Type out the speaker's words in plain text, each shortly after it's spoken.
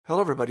Hello,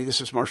 everybody. This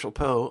is Marshall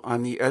Poe.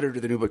 I'm the editor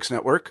of the New Books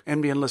Network.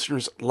 NBN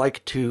listeners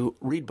like to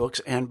read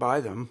books and buy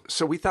them.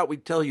 So we thought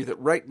we'd tell you that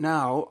right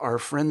now, our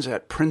friends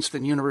at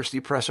Princeton University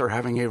Press are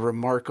having a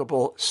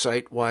remarkable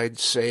site-wide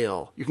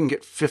sale. You can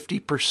get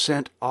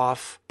 50%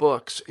 off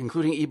books,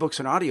 including ebooks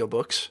and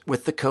audiobooks,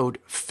 with the code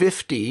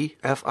 50,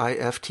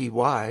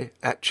 F-I-F-T-Y,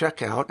 at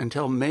checkout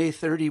until May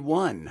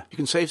 31. You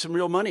can save some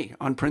real money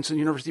on Princeton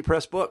University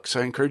Press books.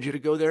 I encourage you to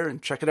go there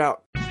and check it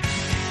out.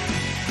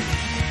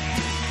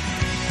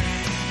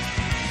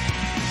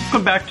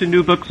 Welcome back to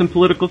New Books in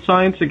Political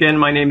Science. Again,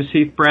 my name is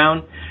Heath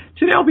Brown.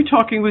 Today I'll be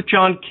talking with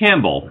John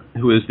Campbell,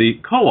 who is the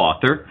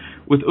co-author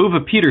with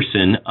Uwe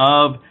Peterson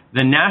of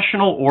The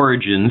National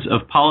Origins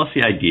of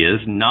Policy Ideas,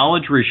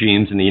 Knowledge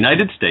Regimes in the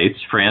United States,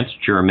 France,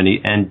 Germany,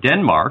 and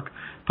Denmark,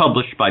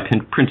 published by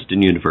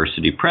Princeton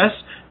University Press.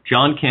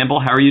 John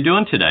Campbell, how are you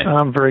doing today?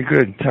 I'm very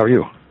good. How are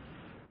you?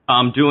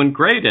 I'm doing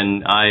great,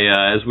 and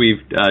as we've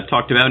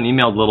talked about and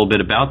emailed a little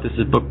bit about, this is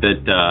a book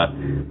that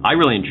I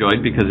really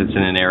enjoyed because it's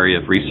in an area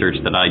of research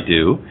that I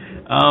do.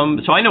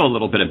 So I know a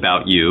little bit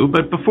about you,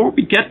 but before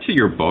we get to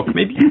your book,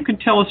 maybe you can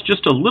tell us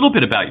just a little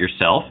bit about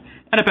yourself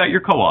and about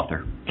your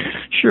co-author.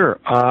 Sure.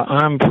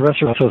 I'm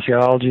professor of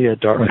sociology at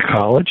Dartmouth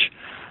College.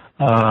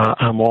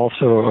 I'm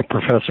also a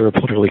professor of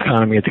political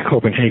economy at the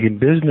Copenhagen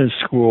Business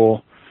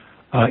School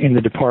in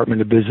the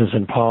Department of Business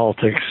and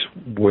Politics,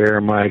 where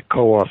my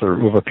co-author,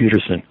 Uwe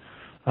Peterson,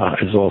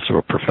 is also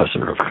a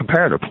professor of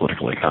comparative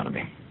political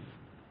economy.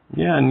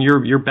 Yeah, and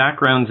your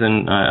backgrounds,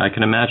 and I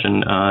can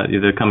imagine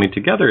either coming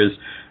together, has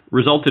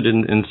resulted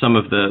in some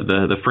of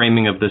the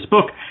framing of this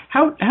book.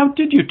 How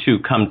did you two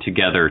come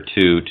together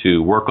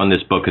to work on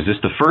this book? Is this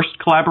the first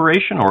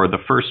collaboration or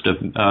the first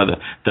of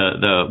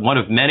the one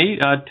of many?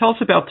 Tell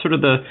us about sort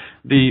of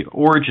the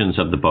origins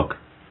of the book.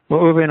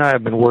 Well, Uwe and I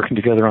have been working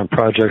together on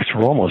projects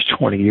for almost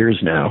 20 years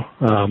now.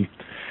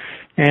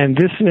 And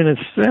this, in a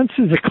sense,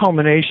 is a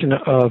culmination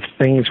of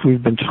things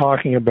we've been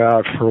talking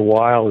about for a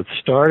while. It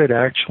started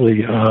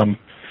actually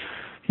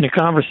in a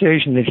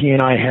conversation that he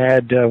and I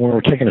had when we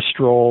were taking a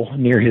stroll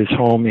near his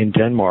home in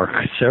Denmark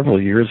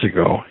several years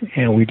ago.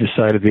 And we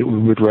decided that we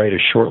would write a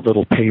short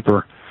little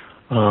paper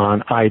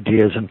on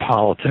ideas and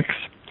politics.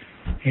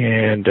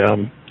 And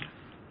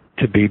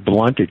to be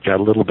blunt, it got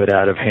a little bit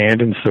out of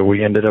hand, and so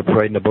we ended up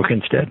writing a book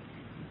instead.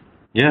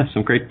 Yeah,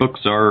 some great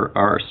books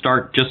are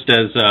start just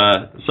as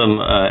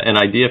an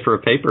idea for a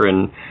paper,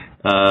 and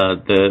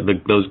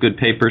those good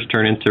papers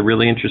turn into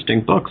really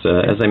interesting books.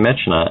 As I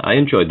mentioned, I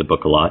enjoyed the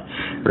book a lot.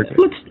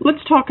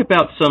 Let's talk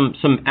about some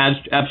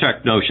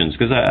abstract notions,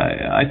 because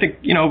I think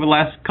over the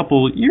last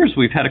couple of years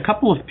we've had a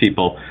couple of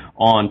people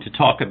on to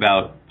talk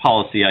about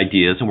policy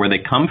ideas and where they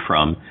come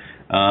from.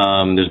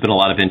 There's been a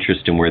lot of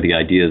interest in where the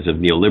ideas of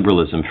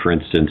neoliberalism, for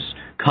instance,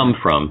 come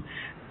from.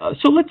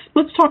 So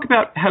let's talk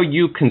about how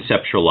you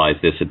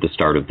conceptualize this at the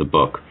start of the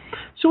book.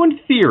 So in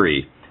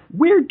theory,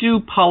 where do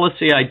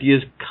policy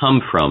ideas come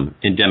from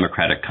in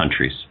democratic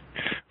countries?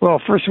 Well,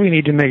 first we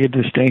need to make a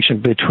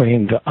distinction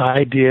between the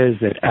ideas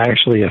that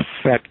actually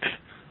affect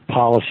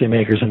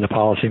policymakers in the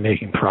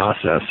policymaking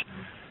process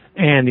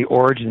and the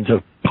origins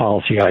of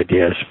policy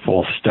ideas,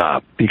 full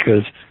stop,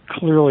 because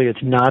clearly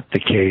it's not the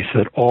case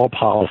that all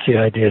policy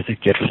ideas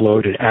that get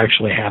floated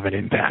actually have an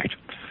impact.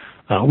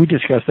 We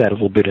discuss that a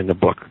little bit in the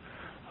book.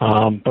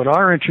 But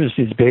our interest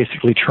is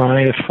basically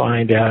trying to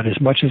find out as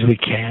much as we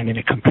can in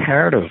a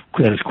comparative,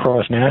 that is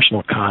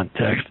cross-national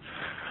context,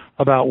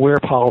 about where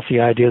policy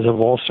ideas of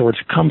all sorts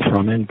come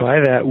from. And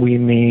by that we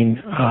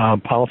mean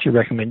policy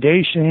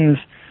recommendations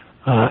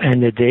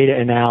and the data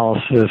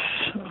analysis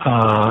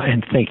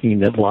and thinking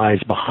that lies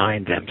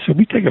behind them. So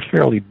we take a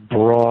fairly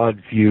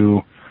broad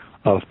view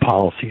of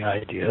policy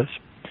ideas.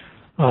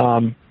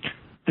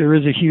 There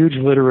is a huge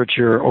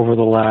literature over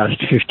the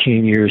last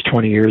 15 years,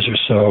 20 years or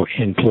so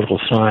in political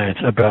science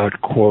about,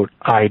 quote,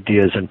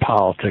 ideas and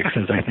politics,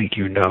 as I think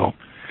you know.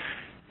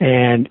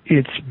 And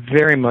it's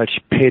very much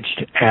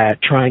pitched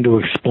at trying to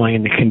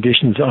explain the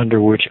conditions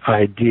under which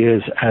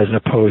ideas, as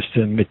opposed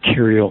to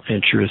material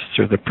interests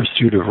or the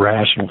pursuit of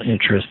rational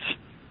interests,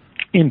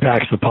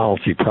 impacts the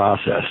policy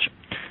process.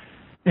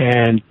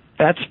 And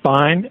that's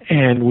fine,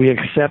 and we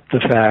accept the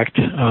fact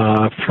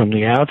from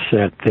the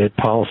outset that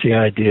policy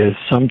ideas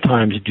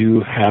sometimes do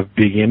have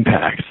big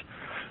impacts.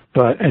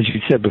 But as you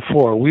said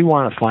before, we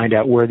want to find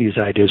out where these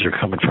ideas are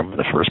coming from in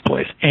the first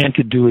place, and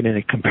to do it in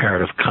a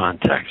comparative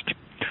context.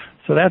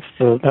 So that's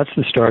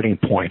the starting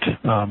point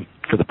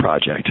for the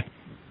project.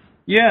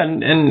 Yeah,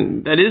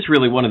 and that is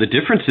really one of the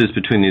differences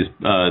between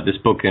this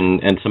book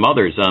and some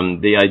others.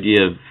 The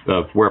idea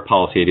of where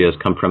policy ideas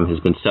come from has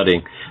been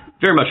studying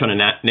very much on a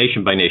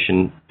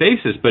nation-by-nation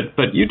basis,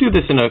 but you do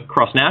this in a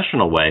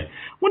cross-national way.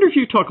 I wonder if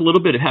you talk a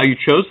little bit how you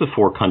chose the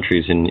 4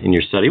 countries in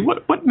your study.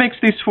 What makes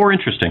these 4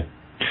 interesting?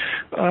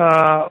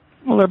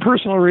 Well, there are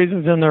personal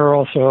reasons, and there are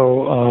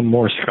also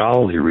more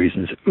scholarly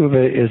reasons.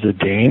 Uwe is a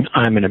Dane.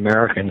 I'm an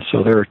American,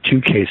 so there are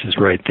 2 cases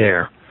right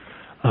there.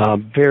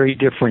 Very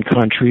different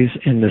countries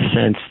in the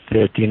sense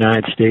that the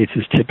United States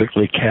is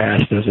typically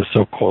cast as a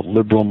so-called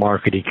liberal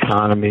market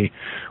economy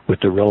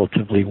with a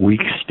relatively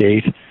weak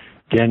state.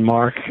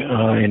 Denmark,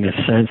 in a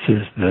sense,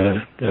 is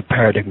the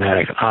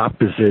paradigmatic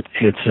opposite.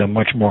 It's a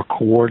much more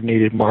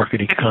coordinated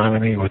market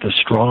economy with a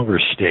stronger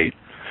state.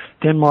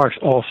 Denmark's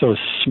also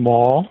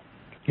small.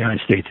 The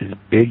United States is a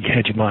big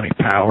hegemonic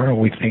power, and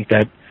we think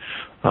that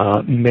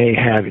may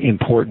have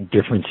important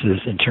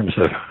differences in terms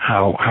of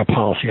how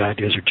policy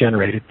ideas are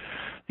generated.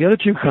 The other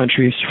two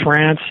countries,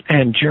 France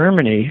and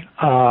Germany,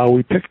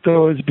 we picked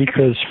those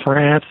because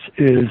France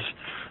is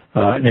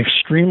an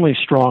extremely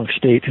strong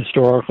state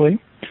historically,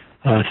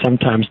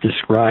 sometimes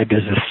described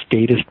as a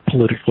statist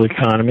political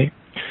economy.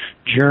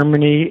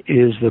 Germany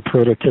is the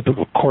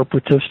prototypical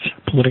corporatist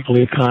political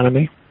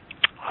economy.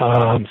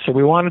 So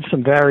we wanted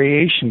some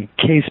variation,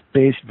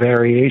 case-based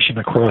variation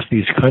across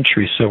these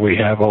countries. So we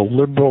have a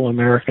liberal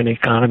American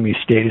economy,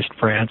 statist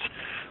France,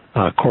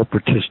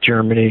 corporatist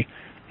Germany,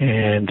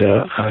 and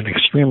an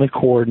extremely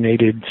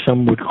coordinated,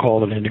 some would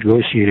call it a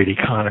negotiated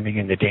economy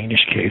in the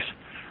Danish case.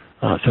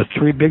 So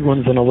three big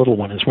ones and a little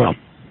one as well.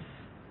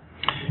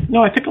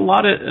 No, I think a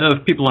lot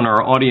of people in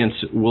our audience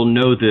will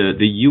know the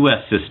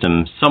U.S.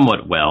 system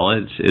somewhat well.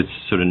 It's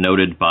sort of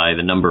noted by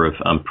the number of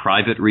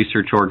private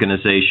research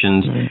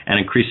organizations and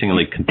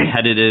increasingly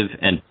competitive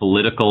and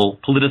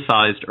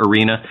politicized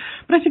arena.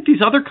 But I think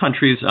these other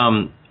countries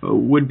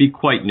would be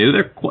quite new.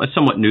 They're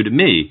somewhat new to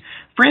me.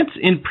 France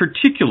in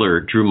particular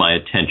drew my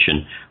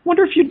attention. I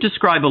wonder if you'd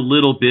describe a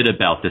little bit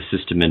about the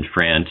system in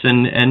France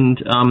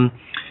and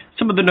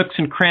some of the nooks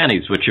and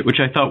crannies, which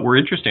I thought were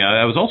interesting.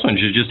 I was also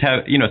interested just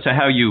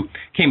how you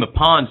came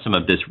upon some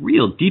of this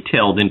real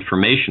detailed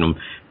information,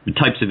 the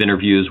types of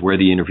interviews, where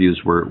the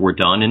interviews were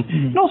done,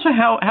 and also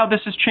how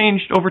this has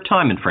changed over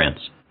time in France.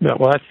 Yeah,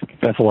 well,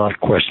 that's a lot of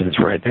questions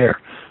right there.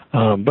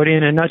 But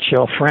in a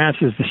nutshell, France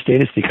is the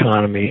statist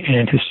economy,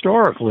 and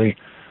historically,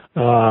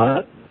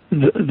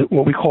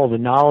 what we call the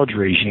knowledge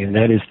regime,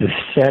 that is the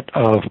set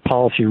of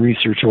policy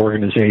research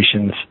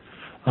organizations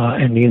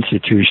and the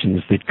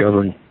institutions that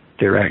govern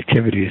their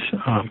activities.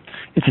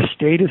 It's a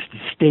statist,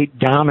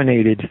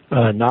 state-dominated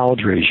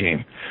knowledge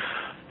regime.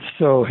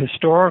 So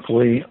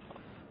historically,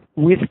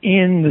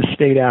 within the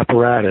state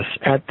apparatus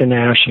at the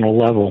national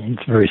level,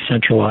 it's a very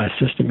centralized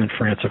system in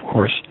France, of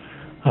course,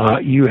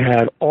 you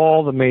had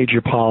all the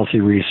major policy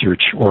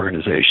research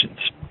organizations.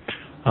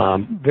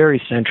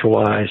 Very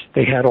centralized.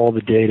 They had all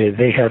the data.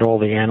 They had all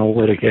the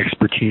analytic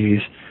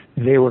expertise.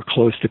 They were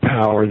close to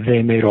power.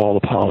 They made all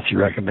the policy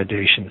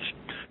recommendations,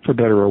 for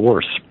better or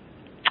worse.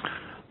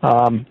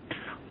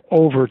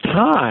 Over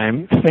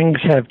time, things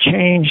have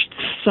changed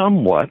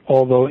somewhat,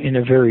 although in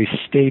a very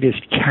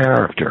statist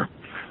character.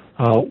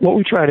 What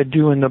we try to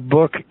do in the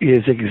book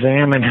is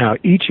examine how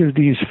each of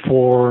these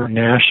four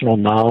national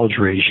knowledge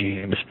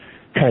regimes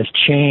has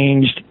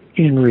changed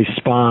in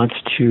response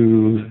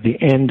to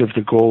the end of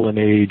the golden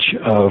age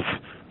of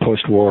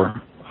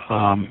post-war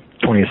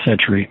 20th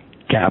century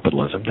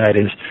capitalism. That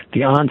is,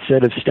 the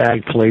onset of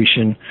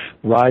stagflation,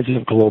 rise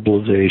of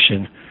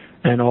globalization,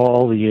 and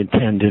all the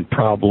attendant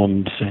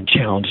problems and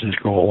challenges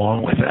go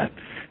along with that.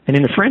 And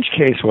in the French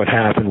case, what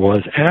happened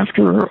was,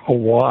 after a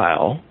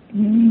while,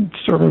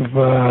 sort of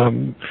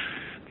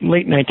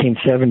late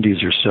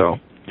 1970s or so,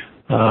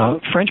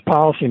 French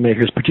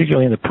policymakers,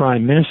 particularly in the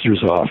Prime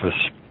Minister's office,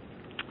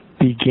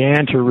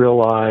 began to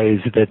realize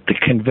that the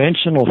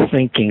conventional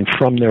thinking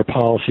from their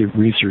policy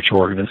research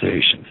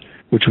organizations,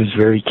 which was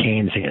very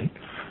Keynesian,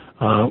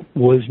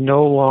 was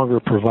no longer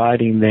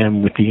providing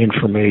them with the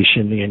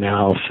information, the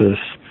analysis,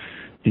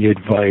 the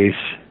advice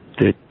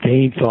that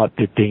they thought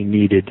that they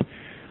needed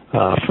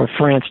for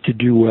France to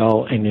do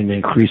well in an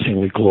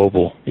increasingly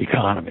global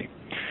economy.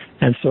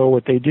 And so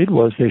what they did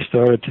was they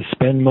started to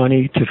spend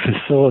money to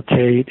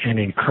facilitate and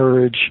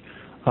encourage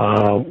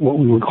what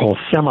we would call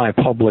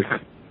semi-public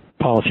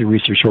policy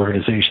research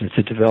organizations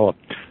to develop,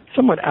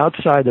 somewhat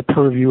outside the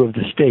purview of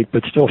the state,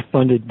 but still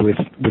funded with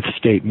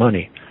state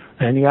money.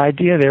 And the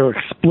idea there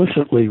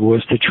explicitly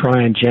was to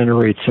try and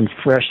generate some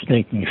fresh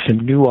thinking, some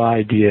new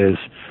ideas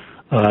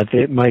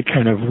that might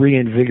kind of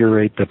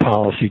reinvigorate the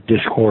policy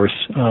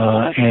discourse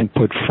and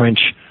put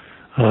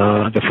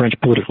the French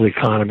political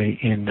economy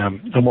in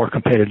a more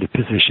competitive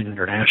position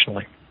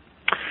internationally.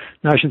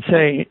 Now, I should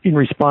say, in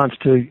response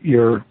to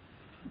your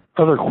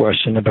other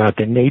question about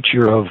the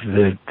nature of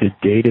the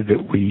data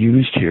that we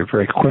used here,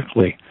 very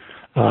quickly,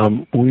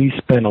 we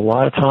spent a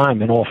lot of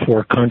time in all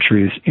four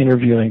countries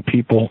interviewing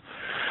people,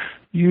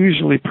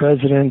 usually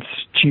presidents,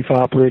 chief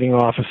operating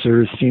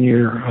officers,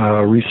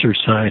 senior research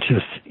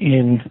scientists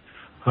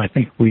I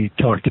think we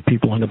talked to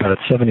people in about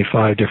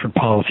 75 different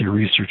policy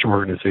research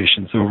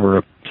organizations over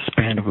a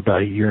span of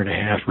about a year and a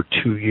half or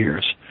 2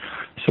 years.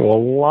 So a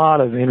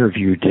lot of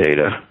interview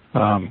data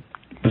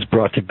was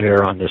brought to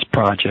bear on this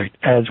project,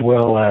 as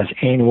well as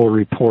annual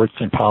reports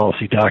and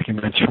policy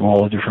documents from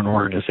all the different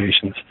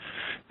organizations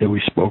that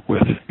we spoke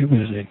with. It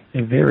was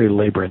a very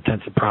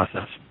labor-intensive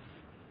process.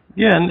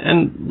 Yeah,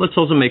 and let's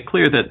also make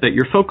clear that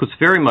your focus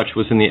very much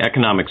was in the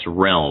economics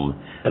realm.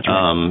 That's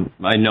right.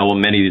 I know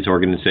many of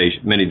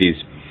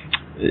these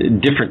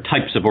different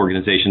types of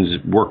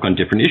organizations work on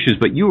different issues,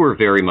 but you were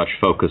very much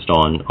focused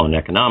on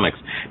economics.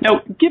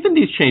 Now, given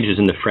these changes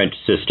in the French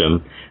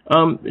system,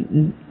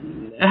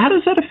 how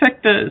does that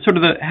affect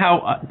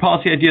how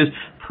policy ideas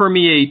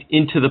permeate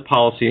into the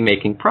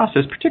policy-making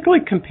process,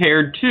 particularly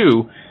compared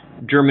to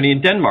Germany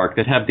and Denmark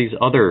that have these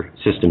other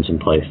systems in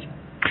place?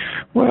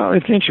 Well,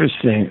 it's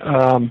interesting.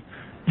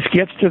 This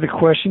gets to the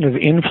question of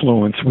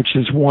influence, which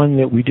is one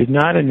that we did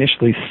not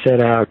initially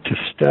set out to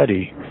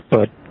study,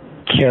 but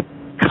kept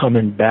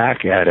coming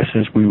back at us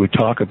as we would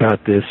talk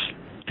about this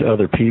to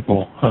other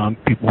people.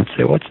 People would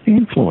say, what's the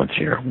influence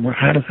here?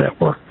 How does that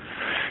work?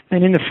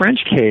 And in the French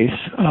case,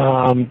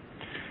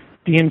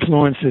 the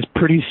influence is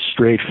pretty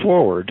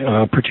straightforward,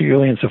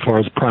 particularly insofar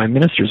as the Prime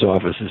Minister's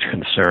office is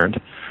concerned.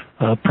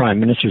 Prime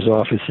Minister's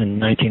office in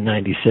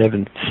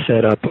 1997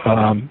 set up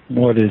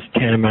what is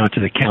tantamount to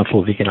the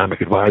Council of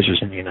Economic Advisors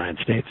in the United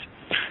States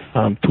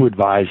to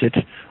advise it.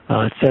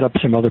 Set up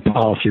some other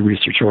policy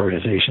research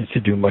organizations to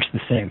do much the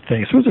same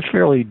thing. So it was a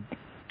fairly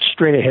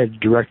straight-ahead,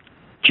 direct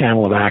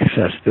channel of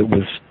access that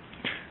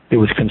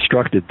was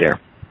constructed there.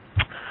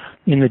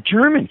 In the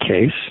German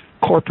case,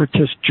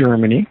 corporatist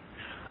Germany,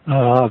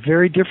 a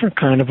very different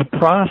kind of a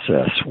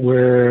process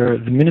where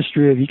the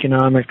Ministry of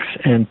Economics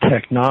and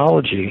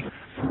Technology,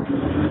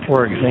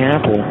 for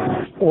example,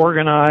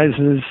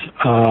 organizes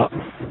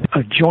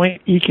a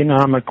joint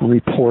economic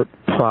report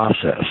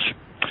process.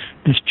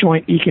 This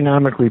joint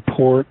economic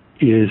report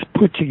is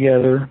put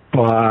together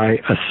by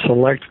a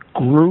select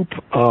group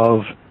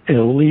of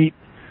elite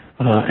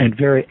and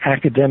very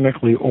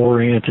academically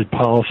oriented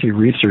policy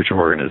research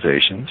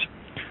organizations.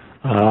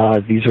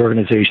 These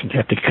organizations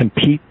have to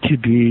compete to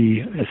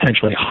be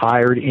essentially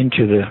hired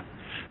into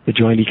the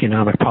joint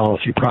economic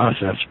policy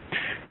process.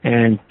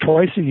 And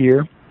twice a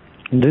year,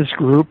 this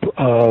group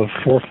of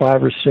 4,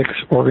 5, or 6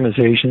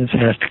 organizations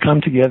has to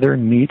come together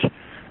and meet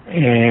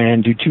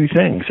and do two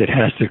things. It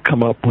has to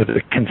come up with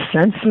a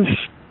consensus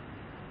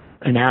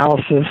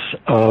analysis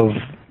of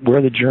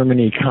where the German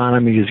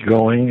economy is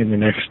going in the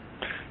next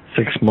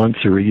 6 months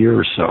or a year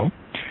or so.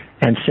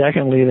 And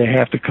secondly, they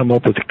have to come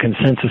up with a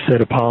consensus set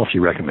of policy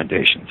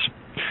recommendations,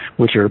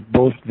 which are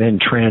both then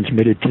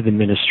transmitted to the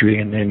ministry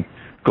and then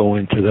go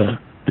into the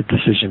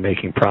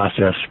decision-making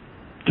process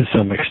to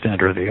some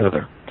extent or the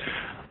other.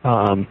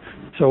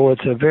 So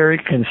it's a very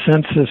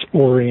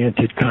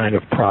consensus-oriented kind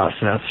of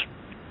process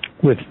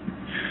with,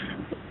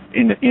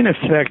 in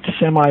effect,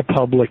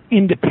 semi-public,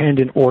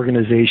 independent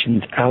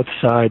organizations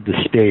outside the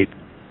state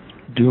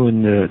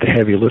doing the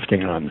heavy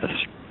lifting on this.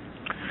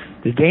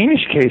 The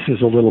Danish case is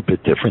a little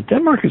bit different.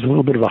 Denmark is a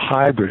little bit of a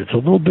hybrid. It's a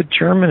little bit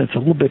German. It's a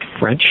little bit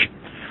French.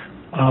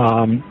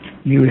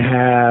 You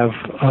have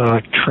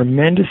a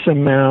tremendous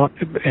amount,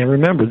 and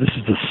remember, this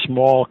is a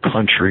small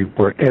country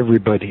where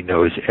everybody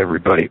knows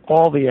everybody.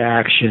 All the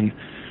action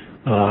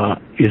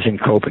is in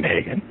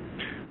Copenhagen,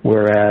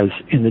 whereas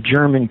in the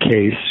German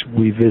case,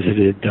 we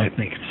visited, I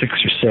think, 6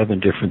 or 7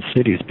 different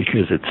cities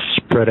because it's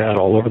spread out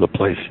all over the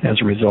place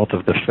as a result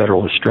of the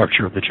federalist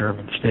structure of the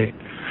German state.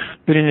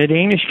 But in the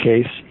Danish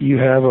case, you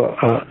have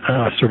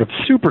a sort of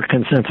super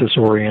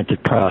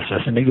consensus-oriented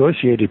process, a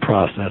negotiated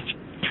process,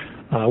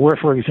 where,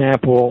 for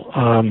example,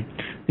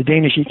 the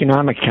Danish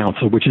Economic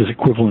Council, which is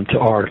equivalent to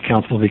our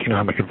Council of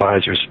Economic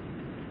Advisors,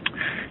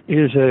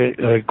 is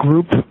a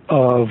group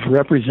of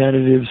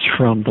representatives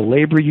from the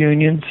labor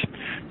unions,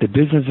 the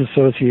business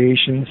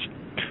associations,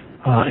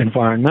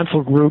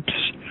 environmental groups,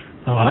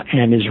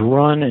 and is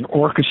run and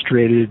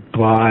orchestrated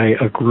by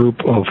a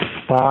group of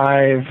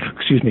 4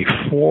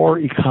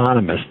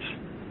 economists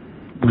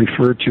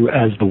referred to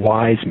as the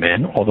wise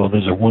men, although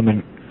there's a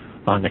woman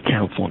on the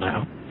council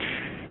now.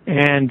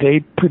 And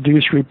they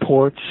produce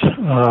reports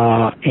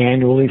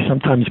annually,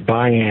 sometimes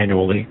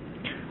biannually,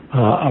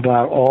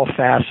 about all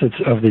facets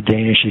of the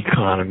Danish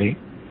economy.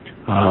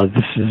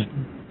 This is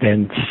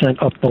then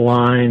sent up the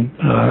line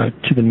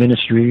to the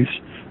ministries.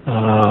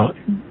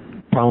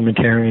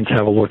 Parliamentarians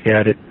have a look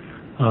at it.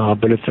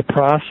 But it's a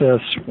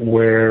process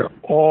where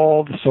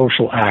all the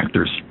social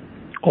actors,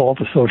 all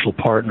the social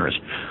partners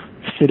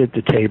sit at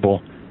the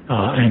table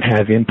and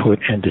have input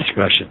and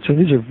discussion. So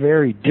these are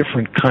very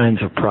different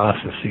kinds of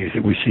processes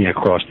that we see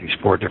across these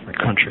 4 different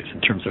countries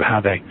in terms of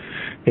how they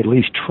at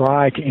least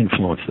try to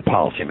influence the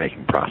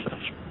policymaking process.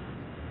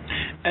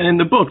 And in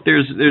the book,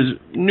 there's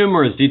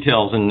numerous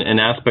details and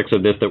aspects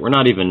of this that we're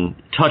not even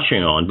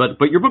touching on.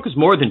 But your book is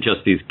more than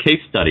just these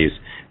case studies,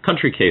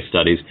 country case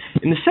studies.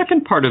 In the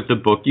second part of the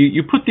book,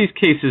 you put these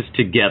cases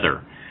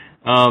together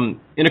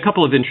in a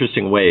couple of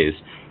interesting ways.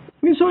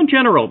 I mean, so in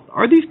general,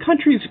 are these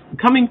countries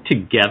coming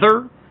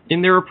together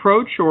in their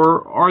approach,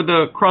 or are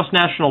the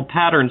cross-national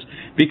patterns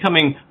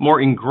becoming more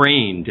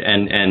ingrained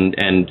and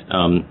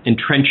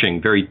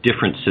entrenching very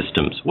different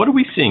systems? What are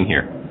we seeing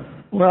here?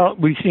 Well,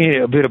 we see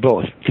a bit of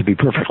both, to be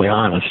perfectly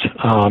honest.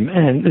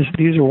 And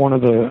these are one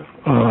of the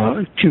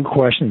 2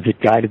 questions that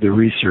guided the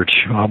research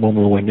when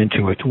we went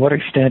into it. To what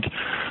extent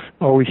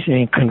Are we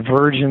seeing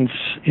convergence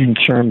in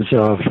terms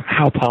of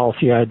how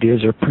policy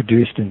ideas are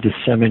produced and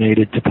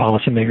disseminated to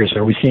policymakers?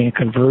 Are we seeing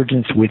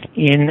convergence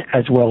within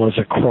as well as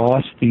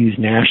across these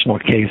national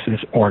cases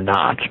or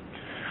not?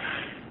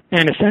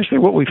 And essentially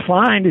what we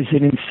find is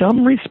that in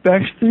some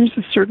respects there's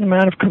a certain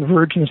amount of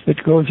convergence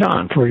that goes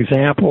on. For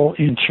example,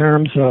 in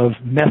terms of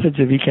methods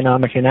of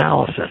economic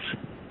analysis,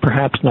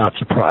 perhaps not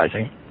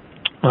surprising.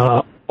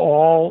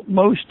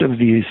 Most of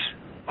these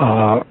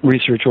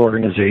research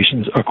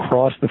organizations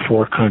across the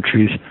 4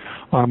 countries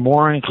are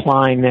more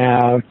inclined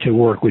now to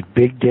work with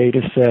big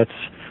data sets,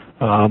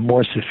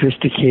 more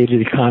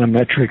sophisticated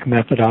econometric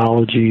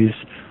methodologies,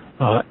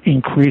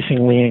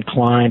 increasingly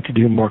inclined to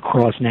do more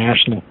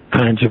cross-national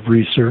kinds of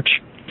research.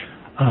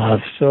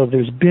 So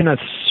there's been a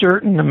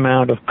certain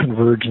amount of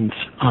convergence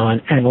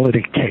on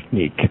analytic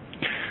technique.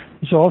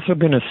 There's also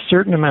been a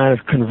certain amount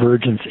of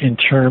convergence in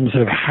terms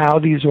of how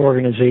these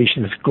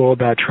organizations go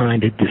about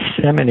trying to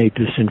disseminate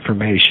this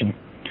information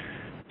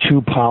to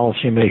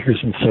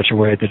policymakers in such a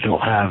way that it'll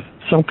have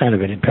some kind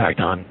of an impact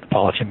on the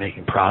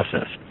policymaking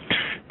process.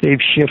 They've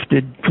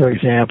shifted, for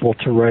example,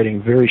 to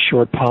writing very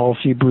short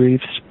policy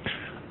briefs.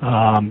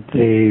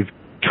 They've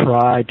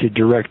tried to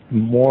direct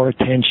more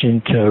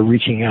attention to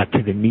reaching out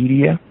to the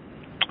media,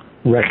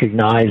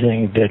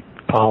 recognizing that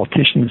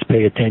politicians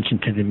pay attention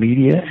to the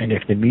media, and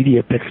if the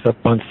media picks up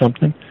on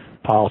something,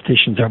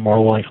 politicians are more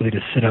likely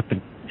to sit up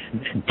and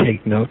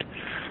take note.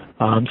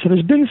 So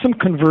there's been some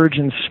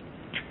convergence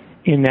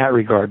in that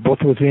regard, both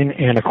within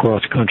and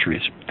across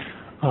countries.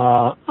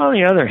 On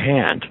the other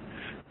hand,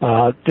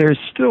 there's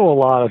still a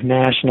lot of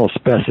national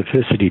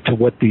specificity to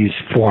what these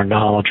 4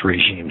 knowledge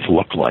regimes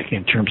look like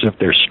in terms of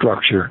their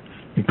structure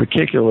in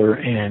particular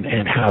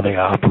and how they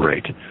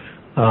operate.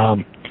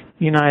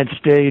 The United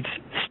States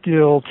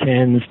still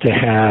tends to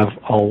have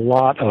a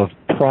lot of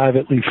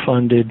privately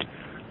funded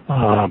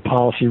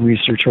policy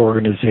research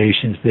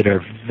organizations that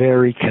are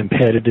very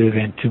competitive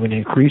and to an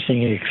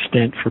increasing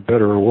extent, for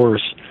better or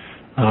worse,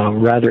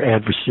 rather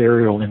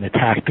adversarial in the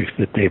tactics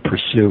that they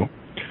pursue.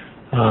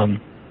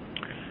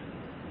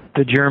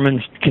 The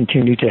Germans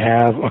continue to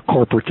have a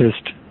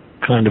corporatist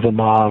kind of a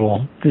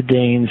model. The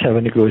Danes have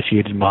a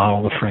negotiated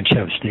model. The French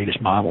have a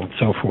statist model, and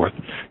so forth.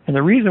 And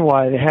the reason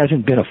why there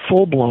hasn't been a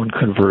full-blown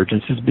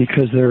convergence is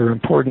because there are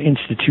important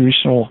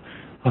institutional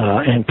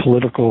and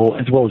political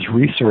as well as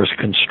resource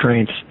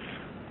constraints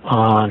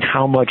on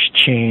how much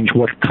change,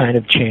 what kind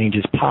of change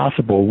is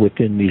possible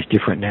within these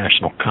different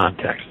national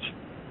contexts.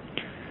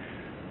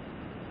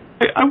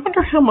 I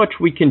wonder how much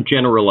we can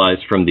generalize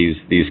from these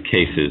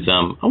cases.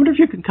 I wonder if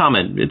you can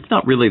comment. It's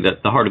not really the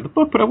heart of the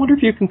book, but I wonder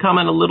if you can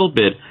comment a little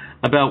bit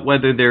about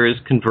whether there is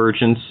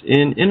convergence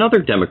in other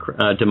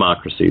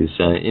democracies,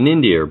 in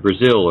India or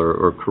Brazil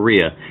or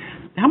Korea.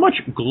 How much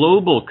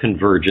global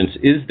convergence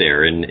is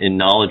there in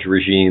knowledge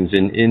regimes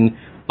in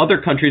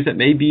other countries that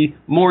may be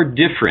more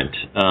different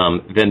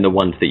than the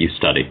ones that you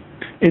study?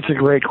 It's a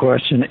great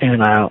question,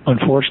 and I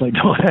unfortunately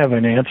don't have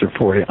an answer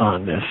for you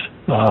on this.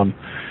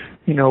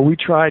 We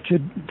try to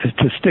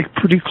stick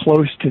pretty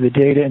close to the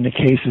data and the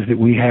cases that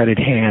we had at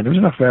hand. There's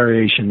enough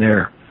variation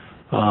there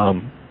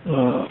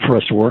for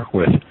us to work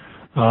with.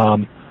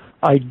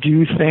 I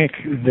do think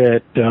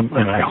that,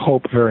 and I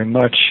hope very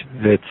much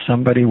that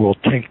somebody will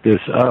take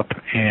this up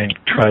and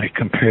try to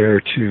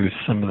compare to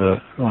some of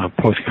the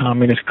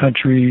post-communist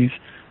countries.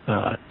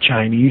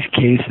 Chinese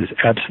case is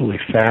absolutely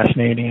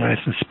fascinating, I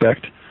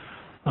suspect.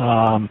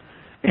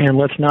 And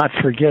let's not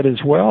forget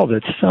as well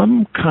that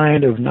some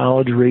kind of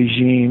knowledge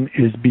regime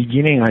is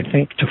beginning, I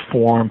think, to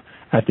form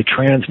at the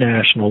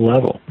transnational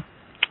level.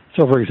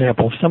 So, for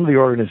example, some of the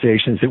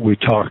organizations that we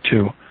talked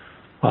to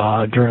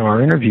during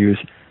our interviews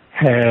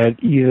had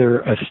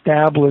either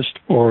established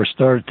or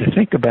started to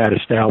think about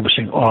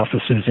establishing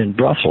offices in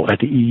Brussels at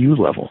the EU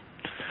level.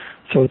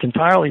 So it's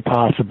entirely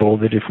possible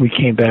that if we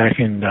came back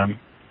and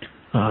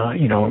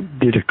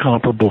did a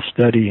comparable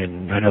study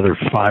in another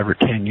 5 or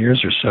 10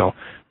 years or so,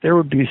 there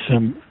would be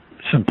some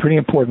pretty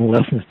important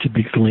lessons to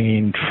be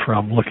gleaned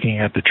from looking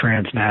at the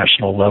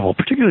transnational level,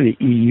 particularly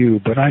the EU,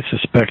 but I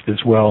suspect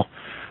as well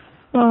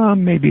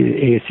maybe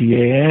the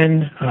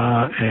ASEAN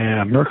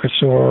and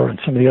Mercosur and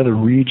some of the other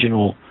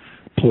regional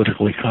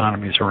political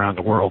economies around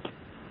the world.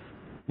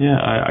 Yeah,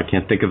 I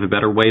can't think of a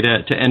better way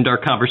to end our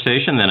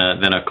conversation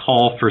than a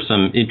call for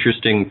some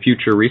interesting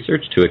future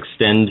research to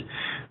extend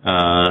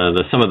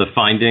some of the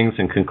findings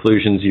and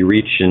conclusions you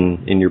reach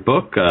in your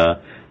book.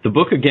 The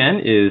book,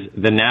 again, is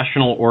The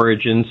National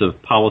Origins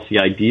of Policy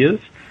Ideas,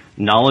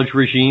 Knowledge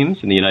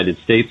Regimes in the United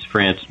States,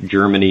 France,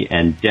 Germany,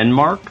 and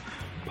Denmark,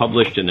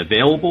 published and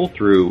available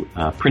through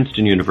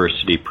Princeton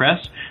University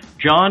Press.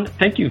 John,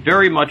 thank you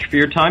very much for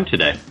your time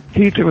today.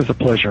 Heath, it was a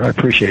pleasure. I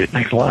appreciate it.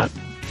 Thanks a lot.